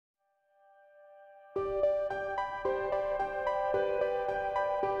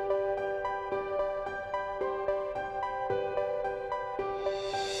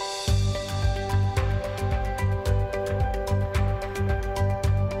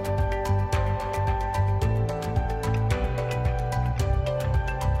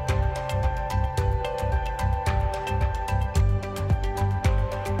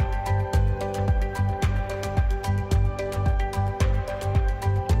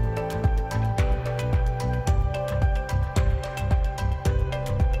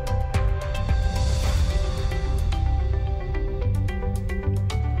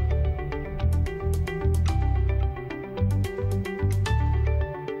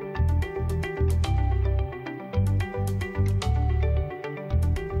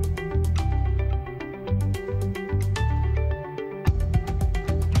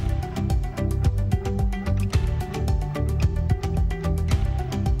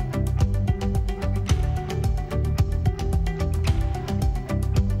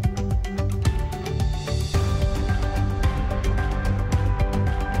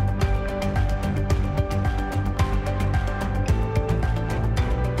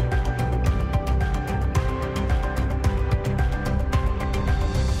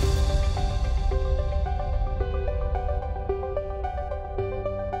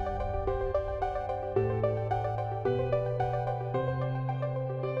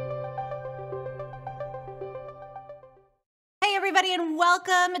everybody, and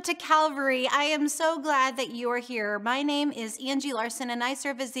welcome to Calvary. I am so glad that you are here. My name is Angie Larson, and I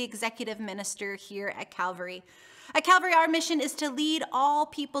serve as the executive minister here at Calvary. At Calvary, our mission is to lead all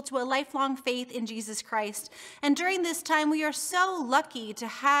people to a lifelong faith in Jesus Christ. And during this time, we are so lucky to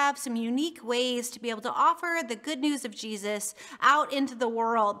have some unique ways to be able to offer the good news of Jesus out into the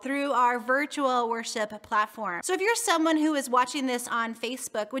world through our virtual worship platform. So if you're someone who is watching this on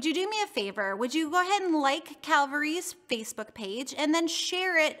Facebook, would you do me a favor? Would you go ahead and like Calvary's Facebook page and then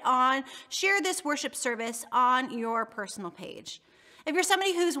share this worship service on your personal page? If you're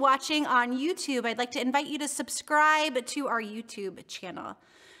somebody who's watching on YouTube, I'd like to invite you to subscribe to our YouTube channel.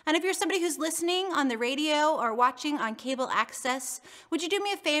 And if you're somebody who's listening on the radio or watching on cable access, would you do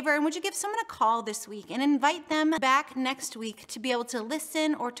me a favor and would you give someone a call this week and invite them back next week to be able to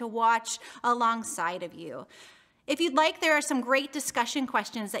listen or to watch alongside of you? If you'd like, there are some great discussion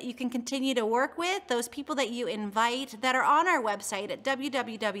questions that you can continue to work with those people that you invite that are on our website at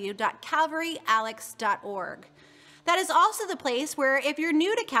www.calvaryalex.org. That is also the place where, if you're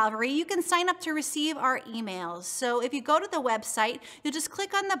new to Calvary, you can sign up to receive our emails. So if you go to the website, you'll just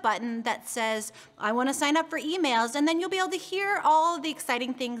click on the button that says, I want to sign up for emails, and then you'll be able to hear all of the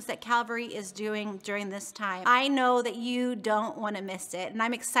exciting things that Calvary is doing during this time. I know that you don't want to miss it, and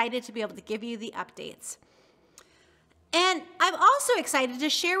I'm excited to be able to give you the updates. And I'm also excited to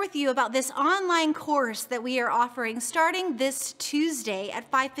share with you about this online course that we are offering starting this Tuesday at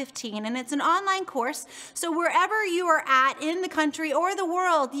 5:15. And it's an online course, so wherever you are at in the country or the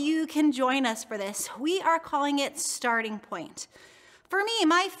world, you can join us for this. We are calling it Starting Point. For me,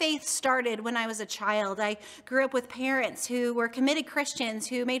 my faith started when I was a child. I grew up with parents who were committed Christians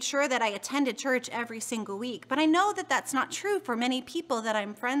who made sure that I attended church every single week. But I know that that's not true for many people that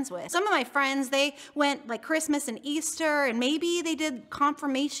I'm friends with. Some of my friends, they went like Christmas and Easter, and maybe they did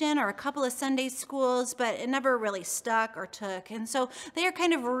confirmation or a couple of Sunday schools, but it never really stuck or took. And so they are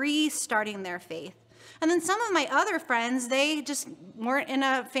kind of restarting their faith. And then some of my other friends, they just weren't in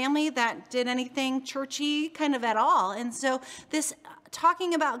a family that did anything churchy kind of at all. And so this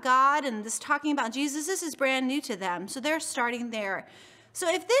talking about God and this talking about Jesus, this is brand new to them. So they're starting there. So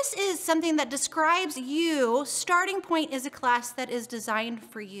if this is something that describes you, Starting Point is a class that is designed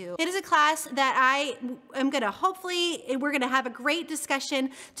for you. It is a class that we're going to have a great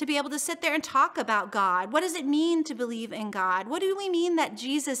discussion to be able to sit there and talk about God. What does it mean to believe in God? What do we mean that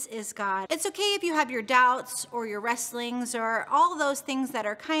Jesus is God? It's okay if you have your doubts or your wrestlings or all those things that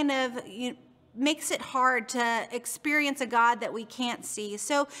are kind of, makes it hard to experience a God that we can't see.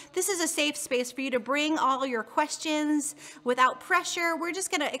 So this is a safe space for you to bring all your questions without pressure. We're just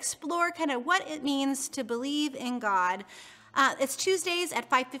going to explore kind of what it means to believe in God. It's Tuesdays at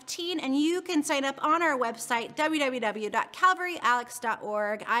 5:15, and you can sign up on our website,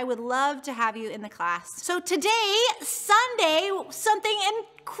 www.calvaryalex.org. I would love to have you in the class. So today, Sunday, something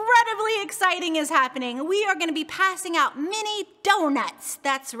incredibly exciting is happening. We are going to be passing out mini donuts.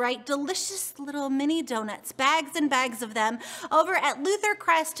 That's right, delicious little mini donuts, bags and bags of them, over at Luther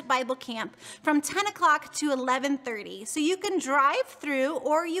Crest Bible Camp from 10 o'clock to 11:30. So you can drive through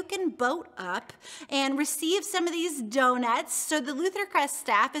or you can boat up and receive some of these donuts. So the Luther Crest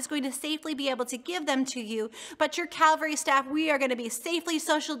staff is going to safely be able to give them to you, but your Calvary staff, we are going to be safely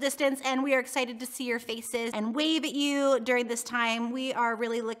social distance, and we are excited to see your faces and wave at you during this time. We are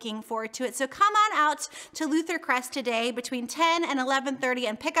really looking forward to it. So come on out to Luther Crest today between 10 and 11:30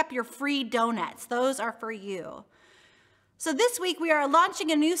 and pick up your free donuts. Those are for you. So this week we are launching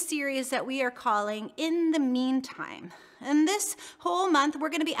a new series that we are calling In the Meantime. And this whole month we're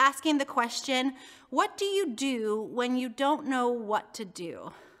going to be asking the question, what do you do when you don't know what to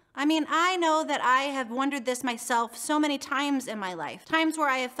do? I mean, I know that I have wondered this myself so many times in my life. Times where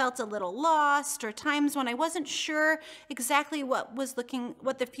I have felt a little lost, or times when I wasn't sure exactly what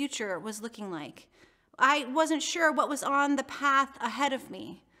the future was looking like. I wasn't sure what was on the path ahead of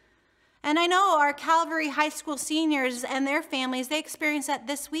me. And I know our Calvary High School seniors and their families, they experienced that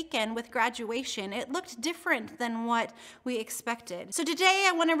this weekend with graduation. It looked different than what we expected. So today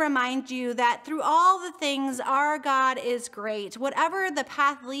I want to remind you that through all the things, our God is great. Whatever the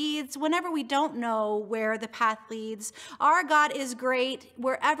path leads, whenever we don't know where the path leads, our God is great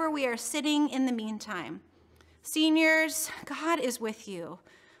wherever we are sitting in the meantime. Seniors, God is with you.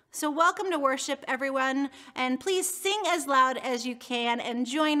 So welcome to worship, everyone, and please sing as loud as you can and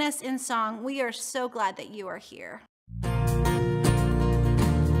join us in song. We are so glad that you are here.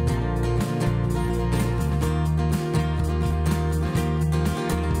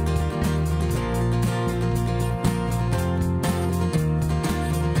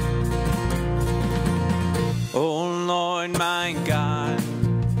 Oh Lord, my God,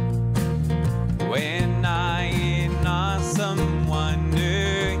 when I in awesome one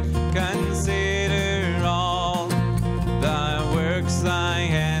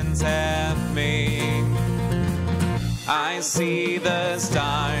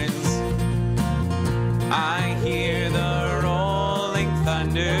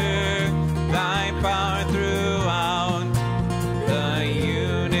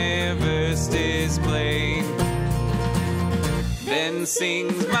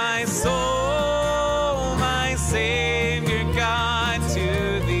sings my soul, my Savior God,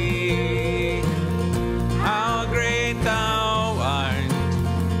 to thee. How great thou art,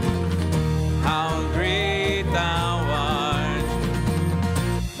 how great thou art.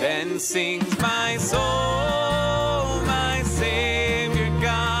 Then sings my soul, my Savior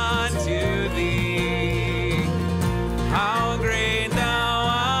God, to thee. How great thou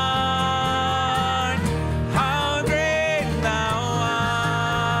art, how great thou art,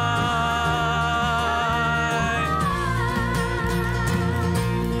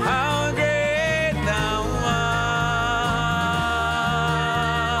 how great thou art.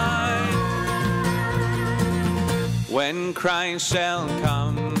 When Christ shall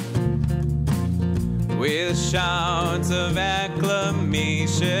come with shouts of acclamation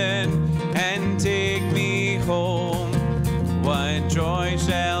and take me home, what joy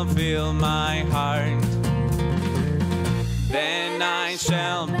shall fill my heart. Then I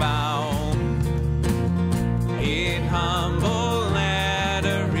shall bow in humble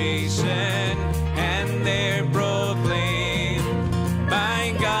adoration and there proclaim,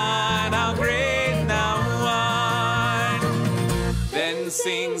 my God, how great thou art. Then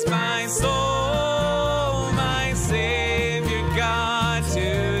sings my soul, my Savior God,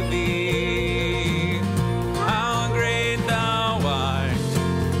 to thee. How great thou art,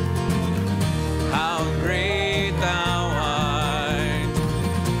 how great thou art.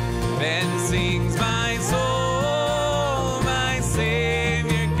 Then sings my soul, my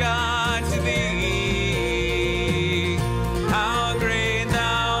Savior God, to thee. How great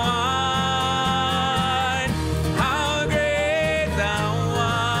thou art, how great thou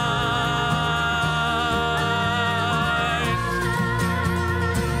art,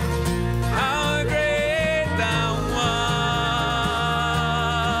 how great thou art,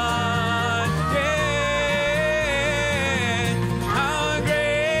 yeah, how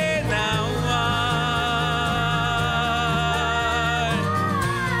great thou art,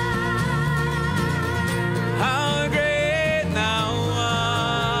 how great thou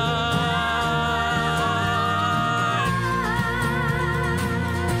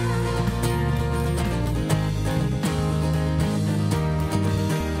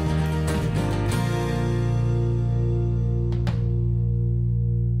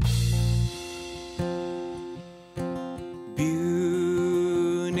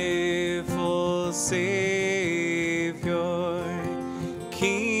beautiful Savior,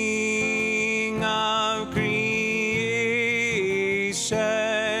 King of creation,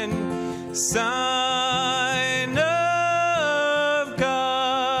 Son of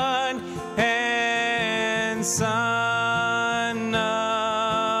God and Son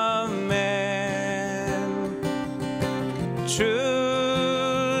of Man.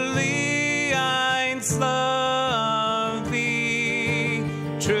 Truly I'd love thee,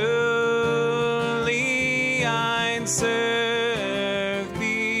 truly I'd serve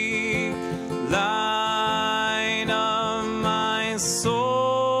thee, light of my soul,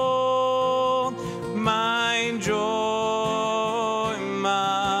 my joy,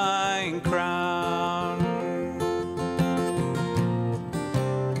 my crown.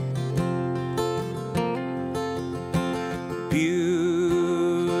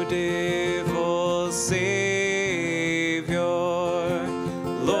 Beautiful Savior,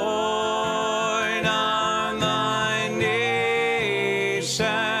 Lord of the nations.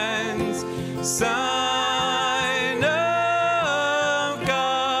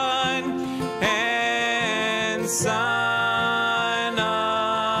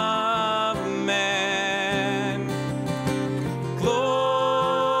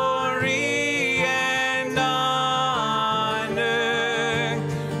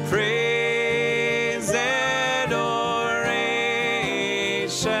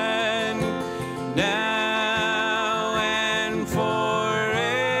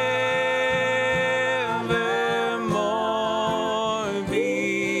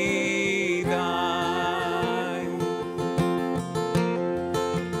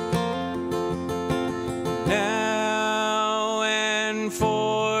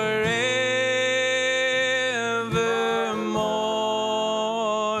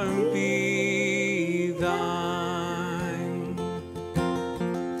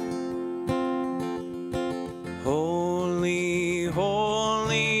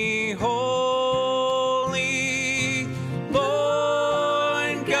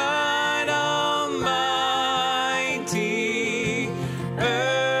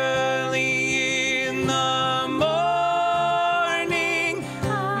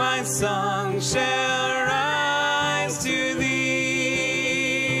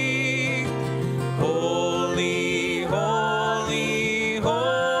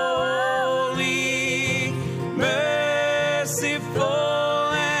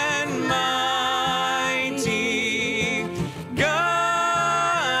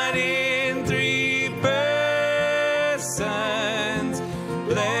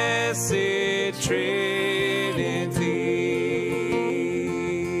 blessed Trinity.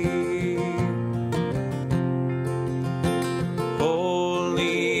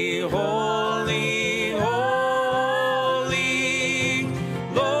 Holy, holy, holy,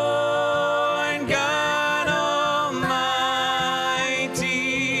 Lord God Almighty,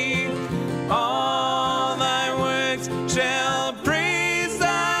 all thy works shall praise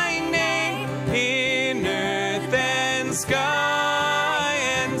thy name in earth and sky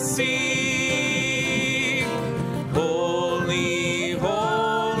and sea. Holy,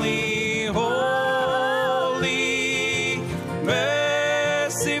 holy, holy,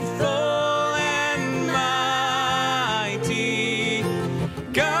 merciful and mighty,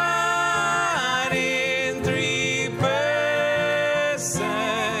 God in three persons,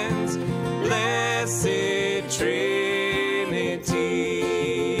 blessed Trinity.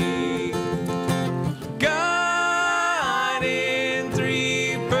 God in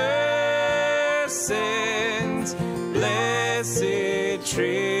three persons, blessed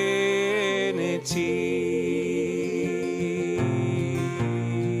Trinity.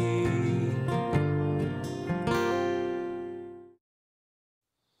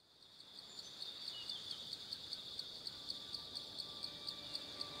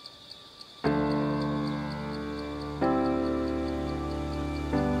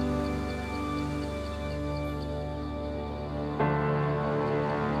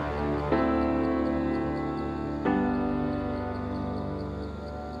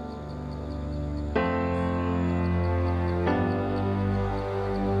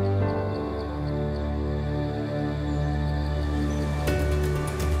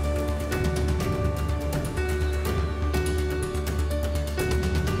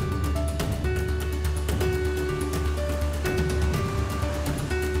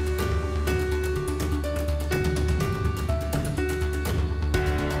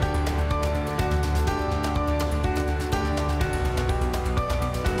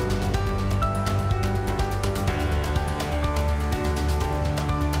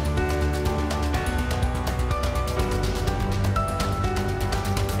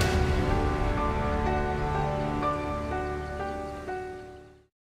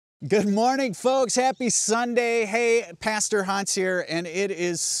 Good morning, folks. Happy Sunday. Hey, Pastor Hans here, and it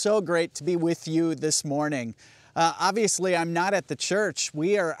is so great to be with you this morning. Obviously, I'm not at the church.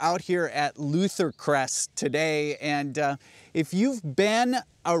 We are out here at Luther Crest today, and if you've been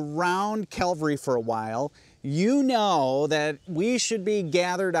around Calvary for a while, you know that we should be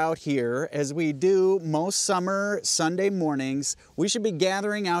gathered out here as we do most summer Sunday mornings. We should be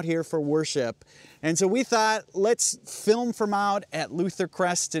gathering out here for worship. And so we thought, let's film from out at Luther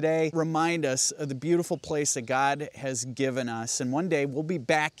Crest today, remind us of the beautiful place that God has given us. And one day we'll be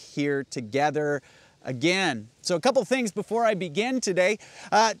back here together again. So a couple things before I begin today.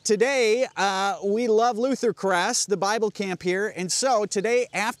 We love Luther Crest, the Bible camp here. And so today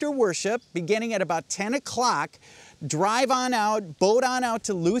after worship, beginning at about 10 o'clock, drive on out, boat on out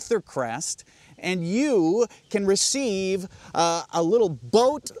to Luther Crest, and you can receive a little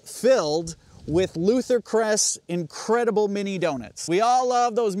boat filled with Luther Crest's incredible mini donuts. We all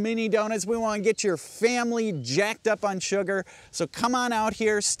love those mini donuts. We want to get your family jacked up on sugar. So come on out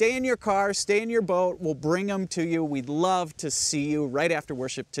here, stay in your car, stay in your boat. We'll bring them to you. We'd love to see you right after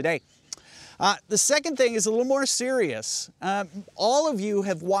worship today. The second thing is a little more serious. All of you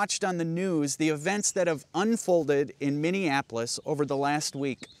have watched on the news the events that have unfolded in Minneapolis over the last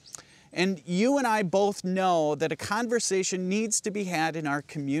week. And you and I both know that a conversation needs to be had in our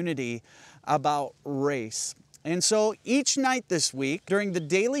community about race. And so each night this week, during the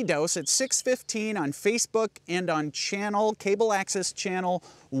Daily Dose at 6:15 on Facebook and on cable access channel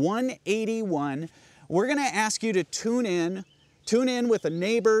 181, we're going to ask you to tune in with a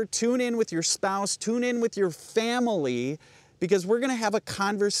neighbor, tune in with your spouse, tune in with your family, because we're going to have a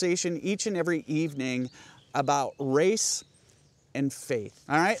conversation each and every evening about race and faith.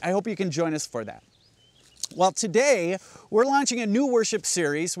 All right? I hope you can join us for that. Well, today we're launching a new worship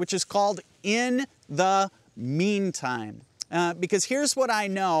series which is called In the Meantime. Because here's what I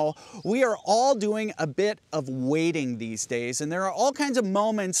know, we are all doing a bit of waiting these days, and there are all kinds of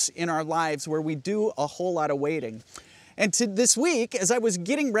moments in our lives where we do a whole lot of waiting. And this week, as I was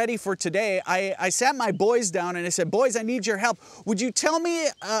getting ready for today, I sat my boys down and I said, boys, I need your help. Would you tell me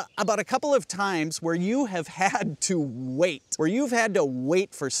about a couple of times where you have had to wait,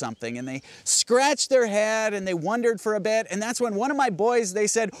 for something? And they scratched their head and they wondered for a bit. And that's when one of my boys, they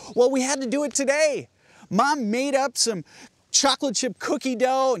said, well, we had to do it today. Mom made up some chocolate chip cookie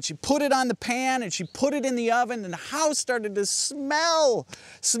dough, and she put it on the pan, and she put it in the oven, and the house started to smell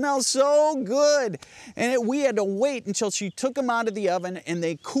so good. And we had to wait until she took them out of the oven and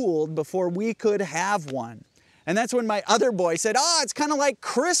they cooled before we could have one. And that's when my other boy said, oh, it's kind of like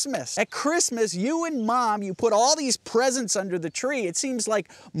Christmas. At Christmas, you and Mom, you put all these presents under the tree. It seems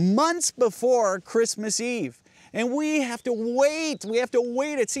like months before Christmas Eve. And we have to wait. We have to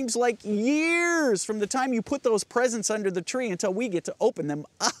wait. It seems like years from the time you put those presents under the tree until we get to open them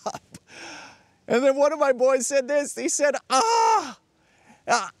up. And then one of my boys said this. He said,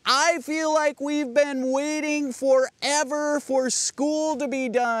 I feel like we've been waiting forever for school to be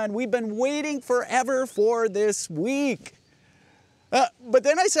done. We've been waiting forever for this week. But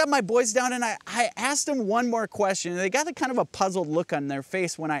then I sat my boys down and I asked them one more question. And they got kind of a puzzled look on their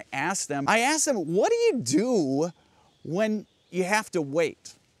face when I asked them. I asked them, what do you do when you have to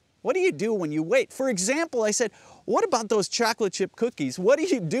wait? What do you do when you wait? For example, I said, what about those chocolate chip cookies? What do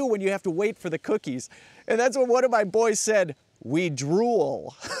you do when you have to wait for the cookies? And that's what one of my boys said, we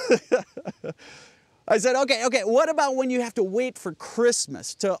drool. I said, okay, what about when you have to wait for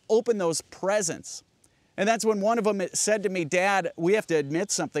Christmas to open those presents? And that's when one of them said to me, Dad, we have to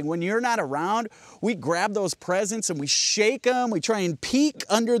admit something. When you're not around, we grab those presents and we shake them. We try and peek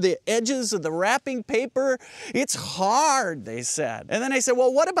under the edges of the wrapping paper. It's hard, they said. And then I said,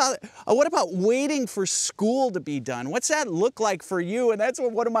 well, what about waiting for school to be done? What's that look like for you? And that's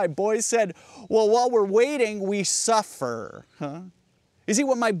when one of my boys said, well, while we're waiting, we suffer. Huh? You see,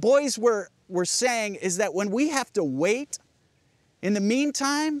 what my boys were saying is that when we have to wait, in the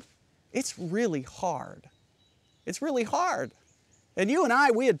meantime, it's really hard. It's really hard. And you and I,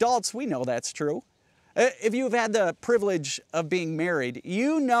 we adults, we know that's true. If you've had the privilege of being married,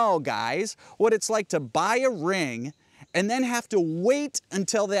 you know, guys, what it's like to buy a ring and then have to wait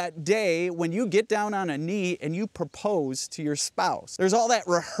until that day when you get down on a knee and you propose to your spouse. There's all that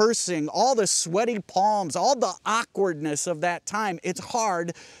rehearsing, all the sweaty palms, all the awkwardness of that time. It's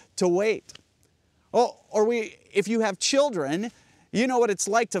hard to wait. Oh, if you have children, you know what it's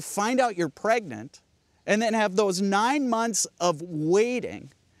like to find out you're pregnant and then have those 9 months of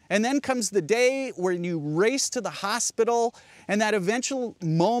waiting. And then comes the day when you race to the hospital and that eventual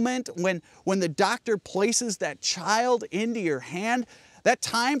moment when the doctor places that child into your hand. That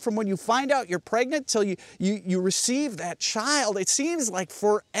time from when you find out you're pregnant till you receive that child, it seems like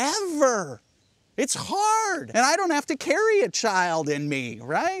forever. It's hard. And I don't have to carry a child in me,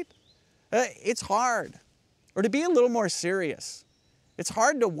 right? It's hard. Or to be a little more serious, it's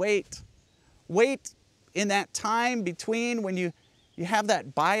hard to wait. Wait in that time between when you have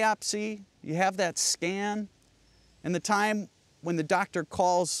that biopsy, you have that scan, and the time when the doctor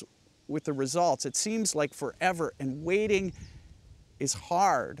calls with the results. It seems like forever, and waiting is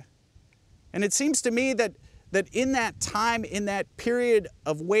hard. And it seems to me that in that time, in that period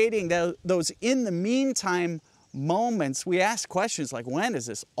of waiting, those in the meantime moments, we ask questions like, when is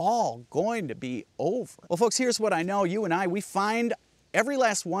this all going to be over? Well, folks, here's what I know. You and I, every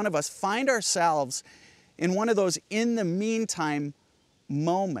last one of us find ourselves in one of those in the meantime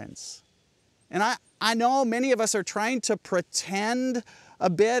moments. And I know many of us are trying to pretend a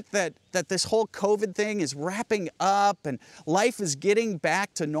bit that this whole COVID thing is wrapping up and life is getting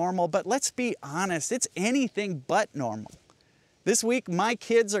back to normal, but let's be honest, it's anything but normal. This week, my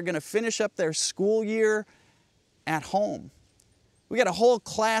kids are going to finish up their school year at home. We got a whole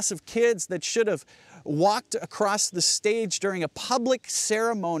class of kids that should have walked across the stage during a public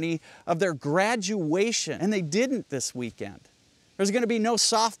ceremony of their graduation, and they didn't this weekend. There's going to be no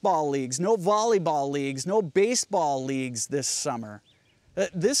softball leagues, no volleyball leagues, no baseball leagues this summer.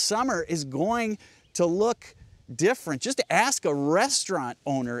 This summer is going to look different. Just ask a restaurant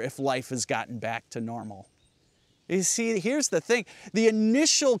owner if life has gotten back to normal. You see, here's the thing. The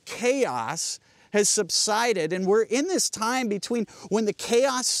initial chaos has subsided, and we're in this time between when the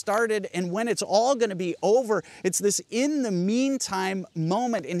chaos started and when it's all going to be over. It's this in the meantime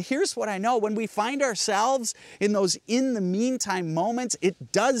moment. And here's what I know. When we find ourselves in those in the meantime moments,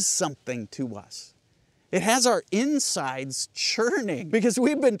 it does something to us. It has our insides churning because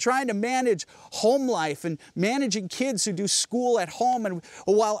we've been trying to manage home life and managing kids who do school at home, and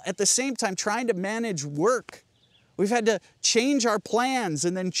while at the same time trying to manage work. We've had to change our plans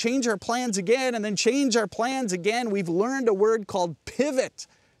and then change our plans again and then change our plans again. We've learned a word called pivot.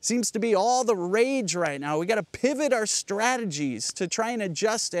 Seems to be all the rage right now. We got to pivot our strategies to try and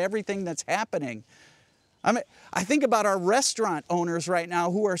adjust to everything that's happening. I think about our restaurant owners right now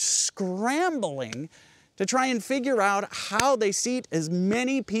who are scrambling to try and figure out how they seat as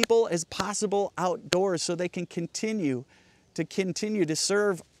many people as possible outdoors so they can continue to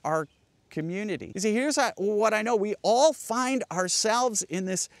serve our community. You see, here's what I know. We all find ourselves in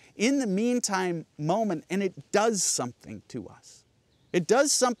this in the meantime moment, and it does something to us. It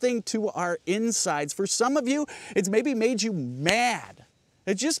does something to our insides. For some of you, it's maybe made you mad.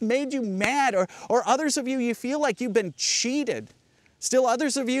 It just made you mad. Or others of you, you feel like you've been cheated. Still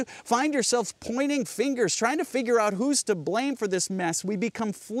others of you find yourselves pointing fingers, trying to figure out who's to blame for this mess. We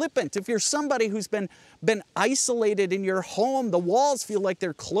become flippant. If you're somebody who's been isolated in your home, the walls feel like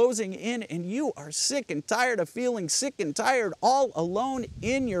they're closing in, and you are sick and tired of feeling sick and tired all alone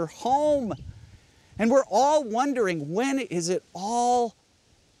in your home. And we're all wondering, when is it all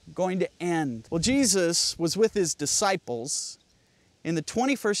going to end? Well, Jesus was with his disciples in the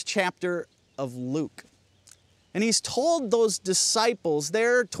 21st chapter of Luke. And he's told those disciples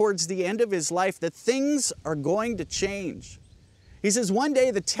there towards the end of his life that things are going to change. He says one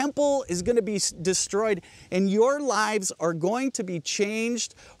day the temple is going to be destroyed and your lives are going to be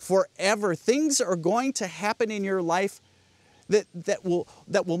changed forever. Things are going to happen in your life that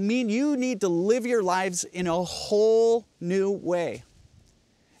will mean you need to live your lives in a whole new way.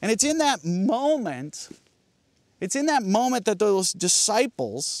 And it's in that moment that those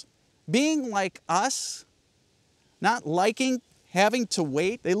disciples, being like us, not liking having to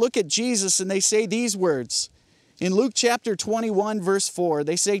wait, they look at Jesus and they say these words. In Luke chapter 21, verse 4,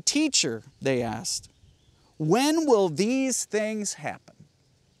 they say, "Teacher," they asked, "when will these things happen?"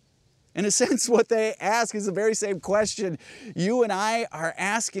 In a sense, what they ask is the very same question you and I are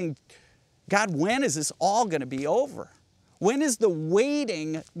asking. God, when is this all going to be over? When is the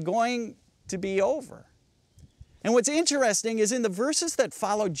waiting going to be over? And what's interesting is in the verses that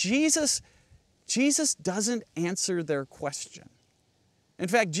follow, Jesus doesn't answer their question. In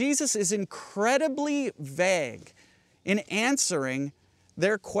fact, Jesus is incredibly vague in answering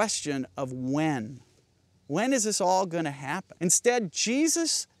their question of when. When is this all going to happen? Instead,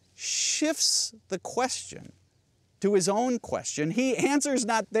 Jesus shifts the question to his own question. He answers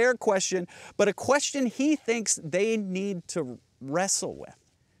not their question, but a question he thinks they need to wrestle with.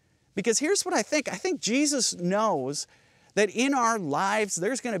 Because here's what I think. I think Jesus knows that in our lives,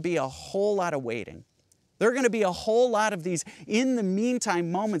 there's going to be a whole lot of waiting. There are going to be a whole lot of these in the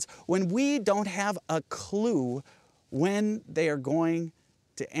meantime moments when we don't have a clue when they are going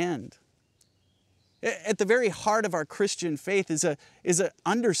to end. At the very heart of our Christian faith is an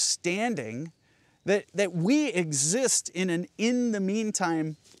understanding that we exist in an in the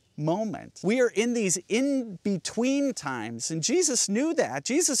meantime moment. We are in these in-between times, and Jesus knew that.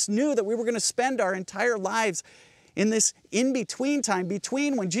 Jesus knew that we were going to spend our entire lives in this in-between time,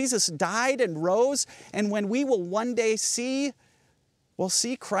 between when Jesus died and rose and when we will one day see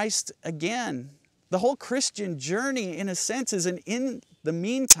Christ again. The whole Christian journey, in a sense, is an in the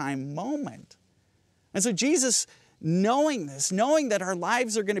meantime moment. And so Jesus, knowing this, knowing that our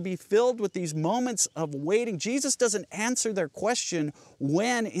lives are going to be filled with these moments of waiting, Jesus doesn't answer their question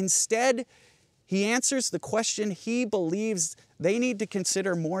when. Instead, he answers the question he believes they need to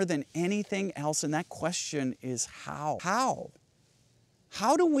consider more than anything else, and that question is how? How?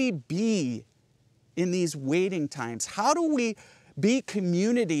 How do we be in these waiting times? How do we be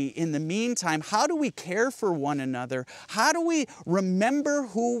community in the meantime? How do we care for one another? How do we remember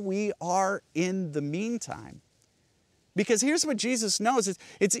who we are in the meantime? Because here's what Jesus knows.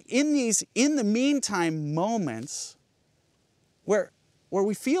 It's in these in the meantime moments where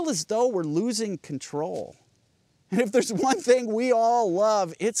we feel as though we're losing control. And if there's one thing we all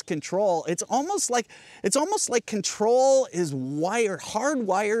love, it's control. It's almost like control is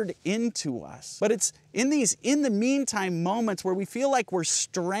hardwired into us. But it's in these in the meantime moments where we feel like we're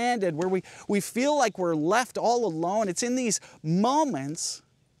stranded, where we feel like we're left all alone. It's in these moments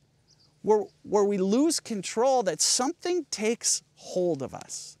where we lose control that something takes hold of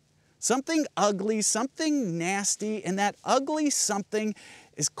us. Something ugly, something nasty, and that ugly something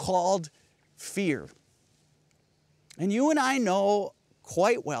is called fear. And you and I know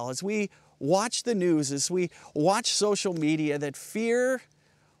quite well as we watch the news, as we watch social media, that fear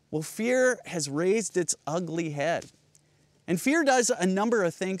has raised its ugly head. And fear does a number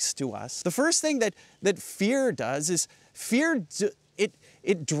of things to us. The first thing that fear does is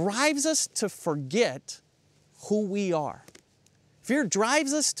it drives us to forget who we are. Fear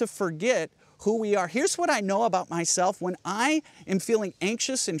drives us to forget who we are. Here's what I know about myself. When I am feeling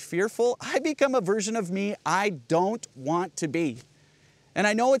anxious and fearful, I become a version of me I don't want to be. And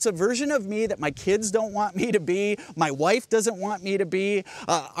I know it's a version of me that my kids don't want me to be, my wife doesn't want me to be,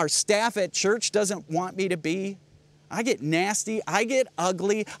 our staff at church doesn't want me to be. I get nasty, I get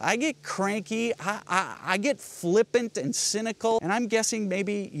ugly, I get cranky, I get flippant and cynical, and I'm guessing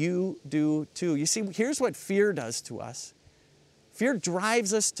maybe you do too. You see, here's what fear does to us. Fear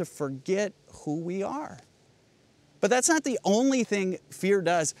drives us to forget who we are. But that's not the only thing fear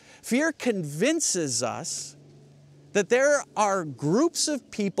does. Fear convinces us that there are groups of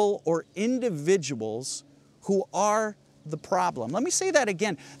people or individuals who are the problem. Let me say that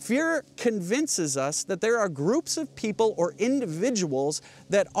again. Fear convinces us that there are groups of people or individuals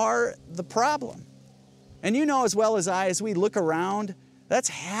that are the problem. And you know as well as I, as we look around, that's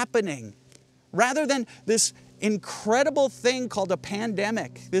happening. Rather than this incredible thing called a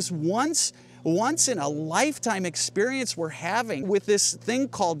pandemic, this once in a lifetime experience we're having with this thing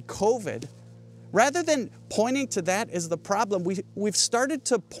called COVID, rather than pointing to that as the problem, we've started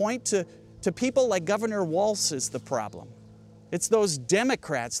to point to people like Governor Walz as the problem. It's those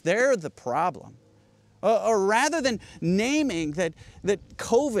Democrats, they're the problem. Or rather than naming that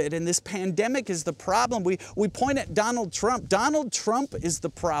COVID and this pandemic is the problem, we point at Donald Trump. Donald Trump is the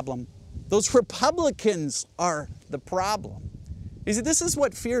problem. Those Republicans are the problem. You see, this is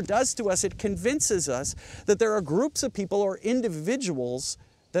what fear does to us. It convinces us that there are groups of people or individuals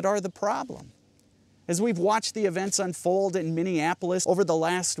that are the problem. As we've watched the events unfold in Minneapolis over the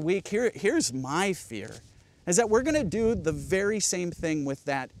last week, here's my fear, is that we're going to do the very same thing with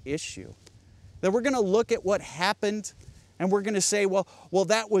that issue. That we're going to look at what happened and we're going to say, well,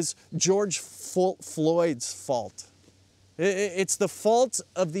 that was George Floyd's fault. It's the fault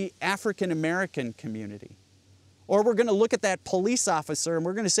of the African American community. Or we're going to look at that police officer and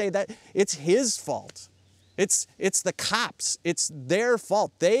we're going to say that it's his fault. It's the cops. It's their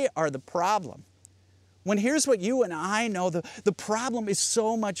fault. They are the problem. When here's what you and I know, the problem is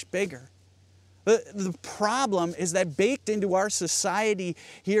so much bigger. The problem is that baked into our society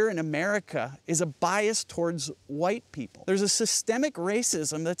here in America is a bias towards white people. There's a systemic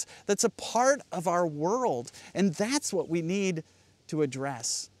racism that's a part of our world, and that's what we need to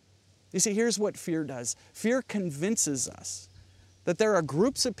address. You see, here's what fear does. Fear convinces us that there are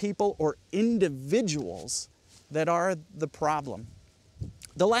groups of people or individuals that are the problem.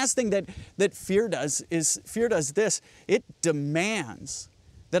 The last thing that fear does is fear does this. It demands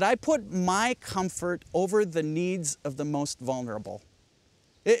that I put my comfort over the needs of the most vulnerable.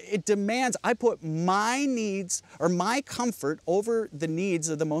 It demands I put my needs or my comfort over the needs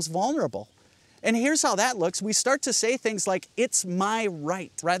of the most vulnerable. And here's how that looks. We start to say things like, it's my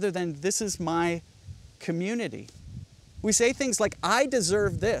right, rather than this is my community. We say things like, I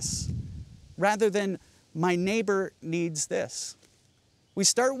deserve this, rather than my neighbor needs this. We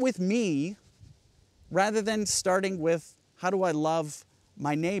start with me, rather than starting with, how do I love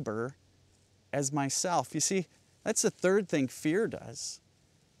my neighbor as myself? You see, that's the third thing fear does.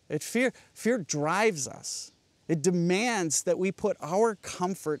 Fear drives us. It demands that we put our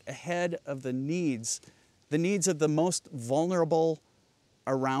comfort ahead of the needs of the most vulnerable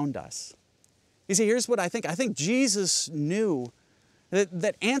around us. You see, here's what I think. I think Jesus knew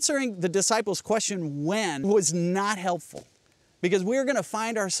that answering the disciples' question, when, was not helpful. Because we're going to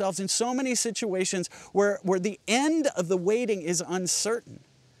find ourselves in so many situations where the end of the waiting is uncertain.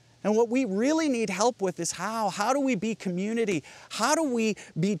 And what we really need help with is how. How do we be community? How do we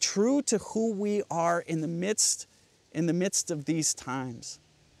be true to who we are in the midst of these times?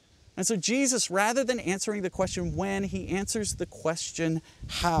 And so Jesus, rather than answering the question when, he answers the question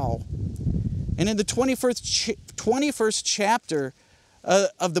how. And in the 21st chapter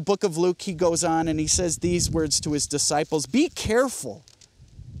of the book of Luke, he goes on and he says these words to his disciples: be careful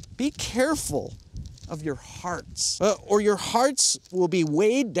of your hearts, or your hearts will be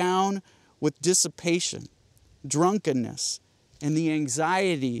weighed down with dissipation, drunkenness, and the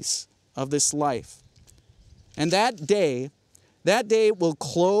anxieties of this life. And that day will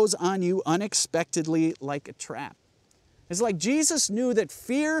close on you unexpectedly like a trap. It's like Jesus knew that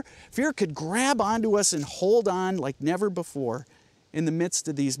fear could grab onto us and hold on like never before in the midst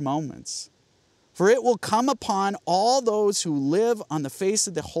of these moments. For it will come upon all those who live on the face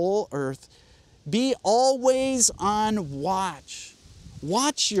of the whole earth. Be always on watch.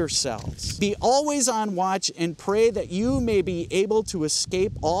 Watch yourselves. Be always on watch and pray that you may be able to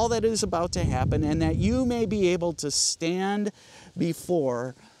escape all that is about to happen and that you may be able to stand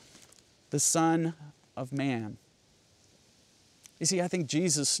before the Son of Man. You see, I think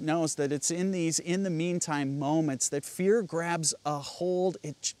Jesus knows that it's in the meantime moments that fear grabs a hold.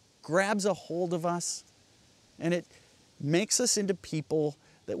 It grabs a hold of us and it makes us into people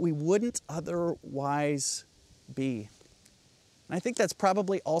that we wouldn't otherwise be. And I think that's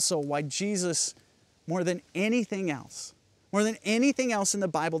probably also why Jesus, more than anything else in the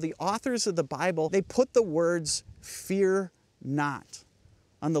Bible, the authors of the Bible, they put the words "fear not"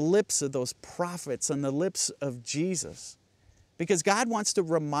 on the lips of those prophets, on the lips of Jesus. Because God wants to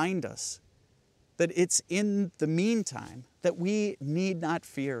remind us that it's in the meantime that we need not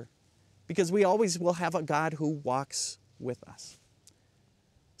fear, because we always will have a God who walks with us.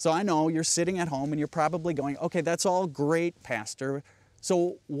 So I know you're sitting at home and you're probably going, okay, that's all great, Pastor.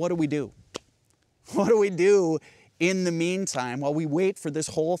 So what do we do? What do we do in the meantime while we wait for this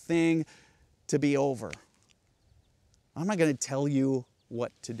whole thing to be over? I'm not going to tell you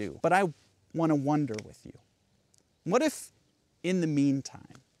what to do, but I want to wonder with you. What if in the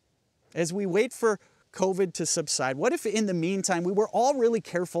meantime, as we wait for COVID to subside, what if in the meantime we were all really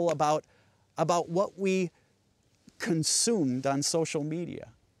careful about what we consumed on social media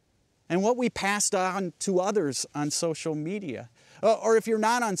and what we passed on to others on social media? Or if you're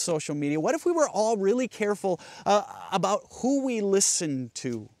not on social media, what if we were all really careful about who we listened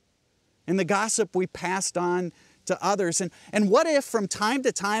to and the gossip we passed on to others? And what if from time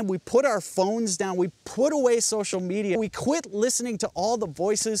to time we put our phones down, we put away social media, we quit listening to all the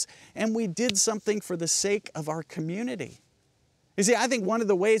voices, and we did something for the sake of our community? You see, I think one of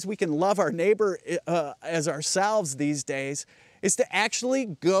the ways we can love our neighbor as ourselves these days is to actually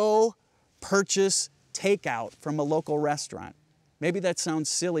go purchase takeout from a local restaurant. Maybe that sounds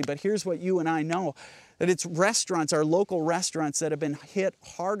silly, but here's what you and I know, that it's restaurants, our local restaurants, that have been hit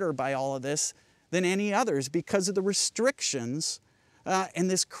harder by all of this than any others because of the restrictions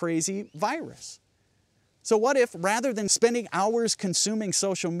and this crazy virus. So what if, rather than spending hours consuming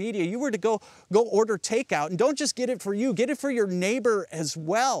social media, you were to go order takeout, and don't just get it for you, get it for your neighbor as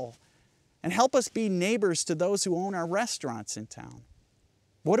well, and help us be neighbors to those who own our restaurants in town?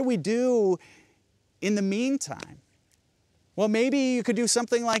 What do we do in the meantime? Well, maybe you could do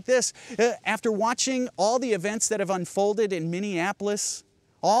something like this. After watching all the events that have unfolded in Minneapolis,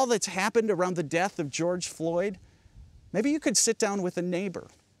 all that's happened around the death of George Floyd, maybe you could sit down with a neighbor.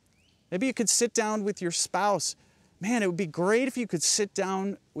 Maybe you could sit down with your spouse. Man, it would be great if you could sit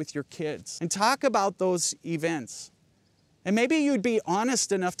down with your kids and talk about those events. And maybe you'd be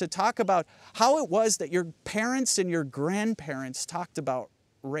honest enough to talk about how it was that your parents and your grandparents talked about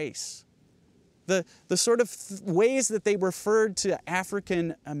race. The sort of ways that they referred to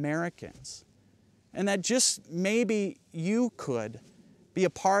African Americans. And that just maybe you could be a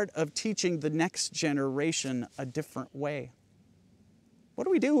part of teaching the next generation a different way. What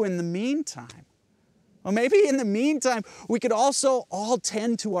do we do in the meantime? Well, maybe in the meantime, we could also all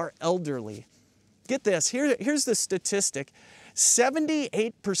tend to our elderly. Get this, here's the statistic.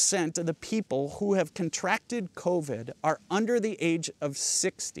 78% of the people who have contracted COVID are under the age of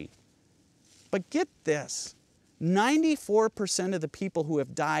 60. But get this, 94% of the people who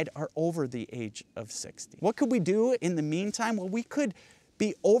have died are over the age of 60. What could we do in the meantime? Well, we could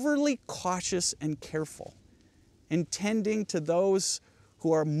be overly cautious and careful in tending to those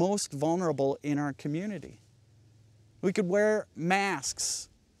who are most vulnerable in our community. We could wear masks,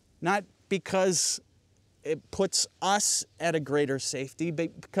 not because it puts us at a greater safety,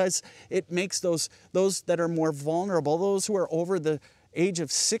 but because it makes those that are more vulnerable, those who are over the age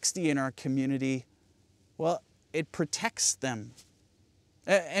of 60 in our community, well, it protects them.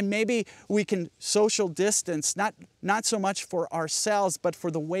 And maybe we can social distance, not so much for ourselves, but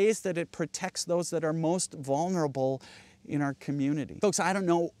for the ways that it protects those that are most vulnerable in our community. Folks, I don't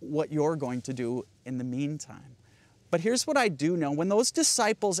know what you're going to do in the meantime, but here's what I do know. When those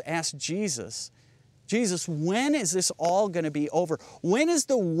disciples asked Jesus, when is this all going to be over? When is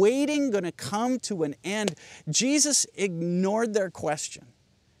the waiting going to come to an end? Jesus ignored their question.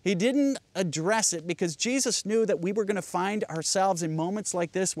 He didn't address it because Jesus knew that we were going to find ourselves in moments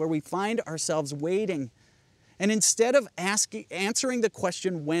like this where we find ourselves waiting. And instead of answering the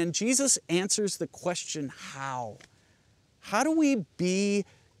question when, Jesus answers the question how. How do we be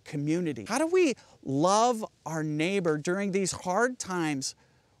community? How do we love our neighbor during these hard times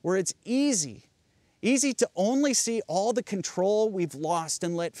where it's easy to only see all the control we've lost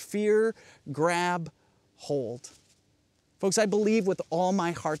and let fear grab hold? Folks, I believe with all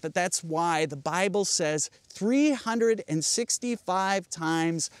my heart that that's why the Bible says 365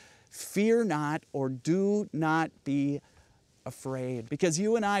 times, fear not or do not be afraid. Because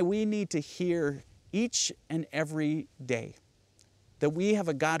you and I, we need to hear each and every day that we have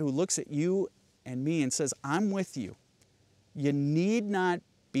a God who looks at you and me and says, I'm with you. You need not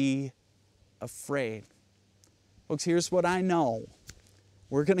be afraid. Folks, here's what I know.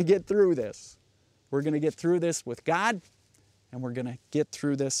 We're going to get through this. We're going to get through this with God, and we're going to get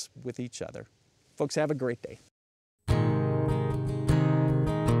through this with each other. Folks, have a great day.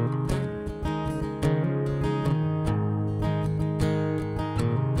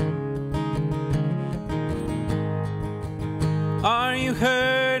 Are you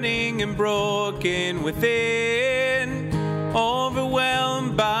hurting and broken within,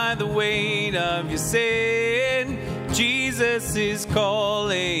 overwhelmed by the weight weight of your sin, Jesus is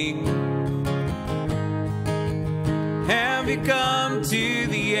calling. Have you come to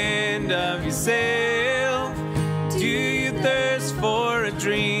the end of yourself? Do you thirst for a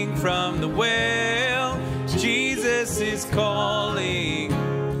drink from the well? Jesus is calling.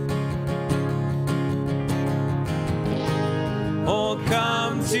 Oh,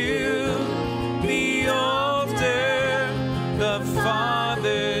 come to the altar. The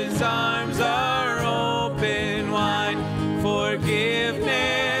Father's arms are open wide.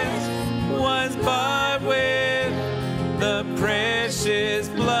 Forgiveness was bought with the precious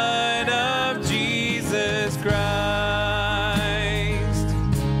blood of Jesus Christ.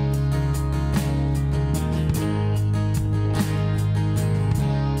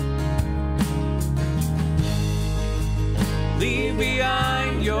 Leave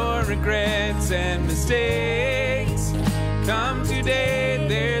behind your regrets and mistakes. Come today,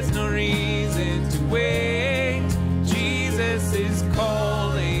 there's no reason to wait. Jesus is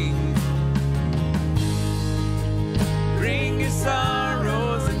calling. Bring your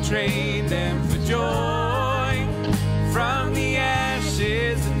sorrows and trade them for joy. From the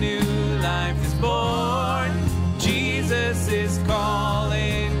ashes, a new life is born. Jesus is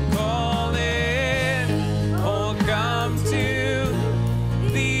calling, calling. Oh, come to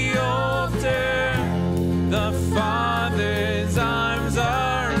the altar. The Father's arms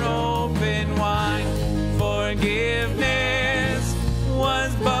are open wide. Forgiveness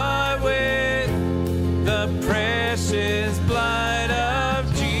was bought with the precious blood of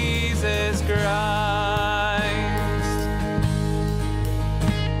Jesus Christ.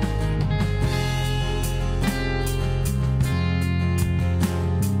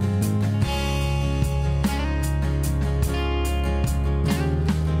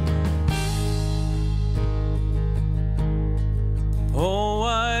 Oh,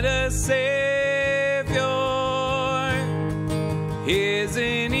 what a Savior!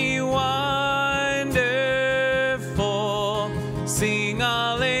 Isn't He wonderful? Sing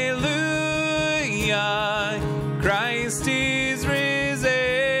hallelujah, Christ is risen.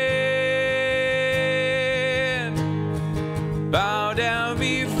 Bow down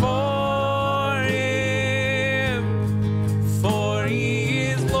before Him, for He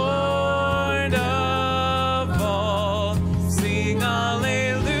is Lord of all. Sing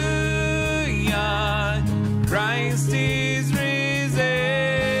hallelujah, Christ is risen.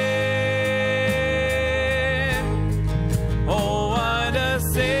 Oh, what a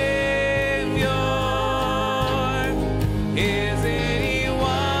Savior! Isn't He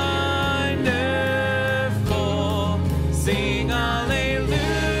wonderful? Sing hallelujah,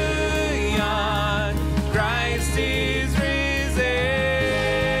 Christ is risen.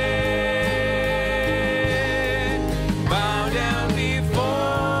 Bow down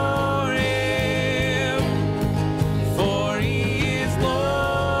before Him, for He is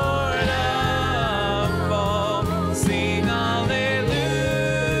Lord of all. Sing hallelujah,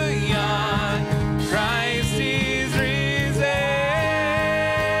 Christ is risen.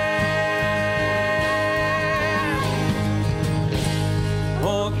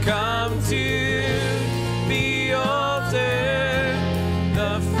 Oh, come to the altar.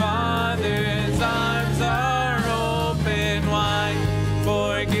 The Father's arms are open wide.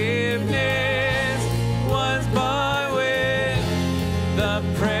 Forgiveness was bought with the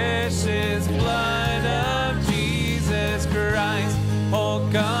precious blood of Jesus Christ. Oh,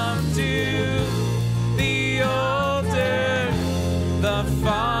 come to the altar. The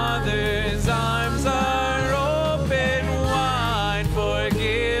Father's arms are open wide.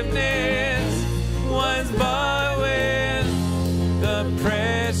 Forgiveness was bought with the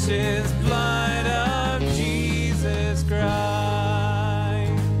precious blood of Jesus Christ.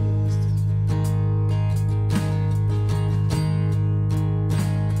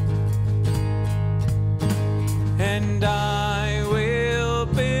 And I will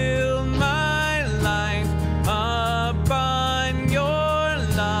build my life upon your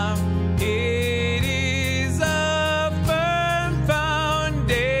love. It is a firm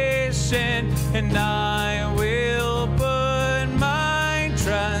foundation, and I will put my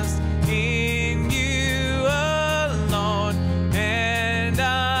trust in you alone, and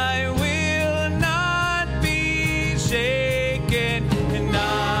I will not be shaken, and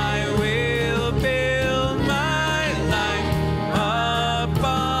I will build my life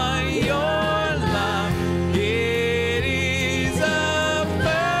upon your love. It is a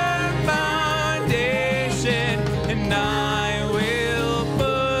firm foundation, and I will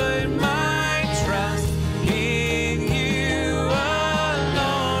put my trust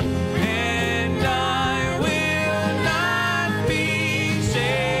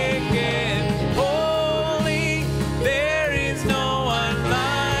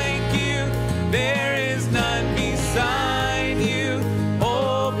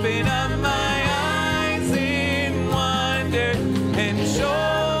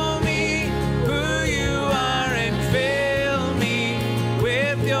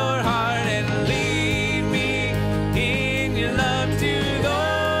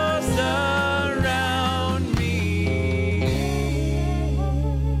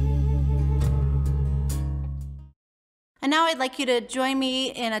like you to join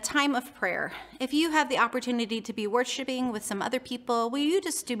me in a time of prayer. If you have the opportunity to be worshiping with some other people, will you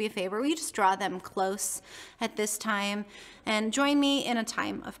just do me a favor? Will you just draw them close at this time and join me in a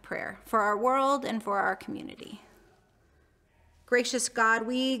time of prayer for our world and for our community? Gracious God,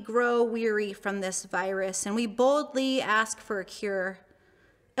 we grow weary from this virus and we boldly ask for a cure.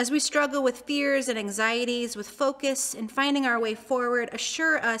 As we struggle with fears and anxieties, with focus and finding our way forward,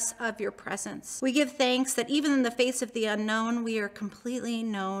 assure us of your presence. We give thanks that even in the face of the unknown, we are completely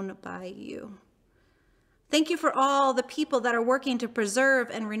known by you. Thank you for all the people that are working to preserve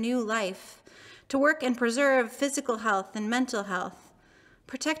and renew life, to work and preserve physical health and mental health,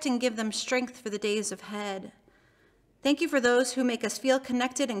 protect and give them strength for the days ahead. Thank you for those who make us feel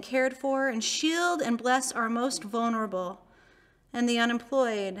connected and cared for, and shield and bless our most vulnerable, and the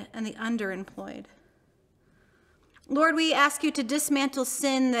unemployed and the underemployed. Lord, we ask you to dismantle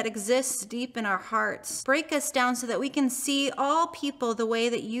sin that exists deep in our hearts. Break us down so that we can see all people the way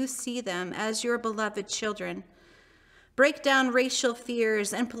that you see them as your beloved children. Break down racial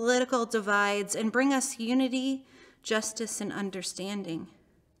fears and political divides and bring us unity, justice, and understanding.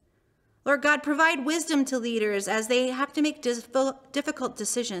 Lord God, provide wisdom to leaders as they have to make difficult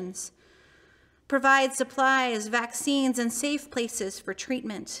decisions. Provide supplies, vaccines, and safe places for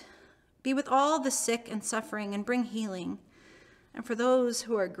treatment. Be with all the sick and suffering and bring healing. And for those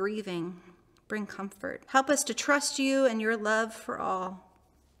who are grieving, bring comfort. Help us to trust you and your love for all.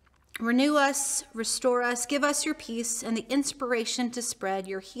 Renew us, restore us, give us your peace and the inspiration to spread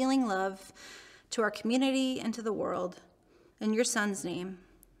your healing love to our community and to the world. In your Son's name,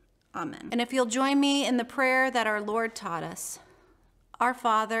 amen. And if you'll join me in the prayer that our Lord taught us. Our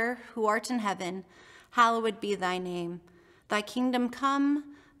Father, who art in heaven, hallowed be thy name. Thy kingdom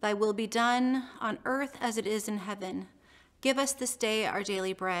come, thy will be done, on earth as it is in heaven. Give us this day our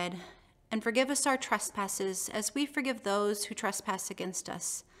daily bread, and forgive us our trespasses, as we forgive those who trespass against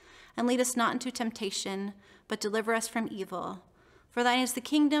us. And lead us not into temptation, but deliver us from evil. For thine is the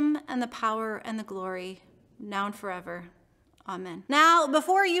kingdom, and the power, and the glory, now and forever. Amen. Now,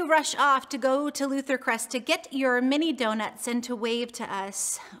 before you rush off to go to Luther Crest to get your mini donuts and to wave to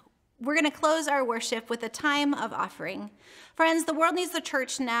us, we're going to close our worship with a time of offering. Friends, the world needs the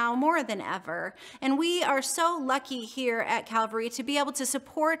church now more than ever, and we are so lucky here at Calvary to be able to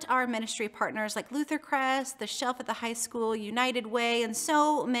support our ministry partners like Luther Crest, the Shelf at the High School, United Way, and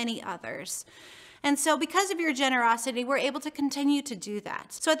so many others. And so because of your generosity, we're able to continue to do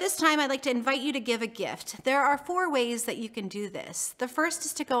that. So at this time, I'd like to invite you to give a gift. There are 4 ways that you can do this. The first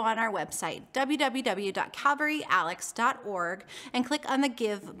is to go on our website, www.calvaryalex.org, and click on the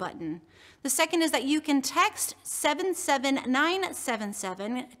Give button. The second is that you can text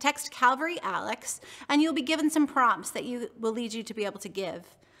 77977, text Calvary Alex, and you'll be given some prompts that will lead you to be able to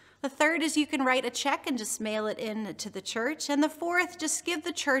give. The third is you can write a check and just mail it in to the church. And the fourth, just give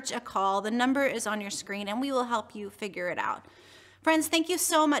the church a call. The number is on your screen and we will help you figure it out. Friends, thank you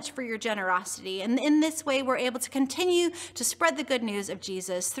so much for your generosity. And in this way, we're able to continue to spread the good news of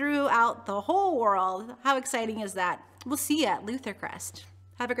Jesus throughout the whole world. How exciting is that? We'll see you at Luther Crest.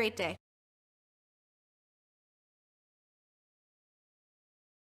 Have a great day.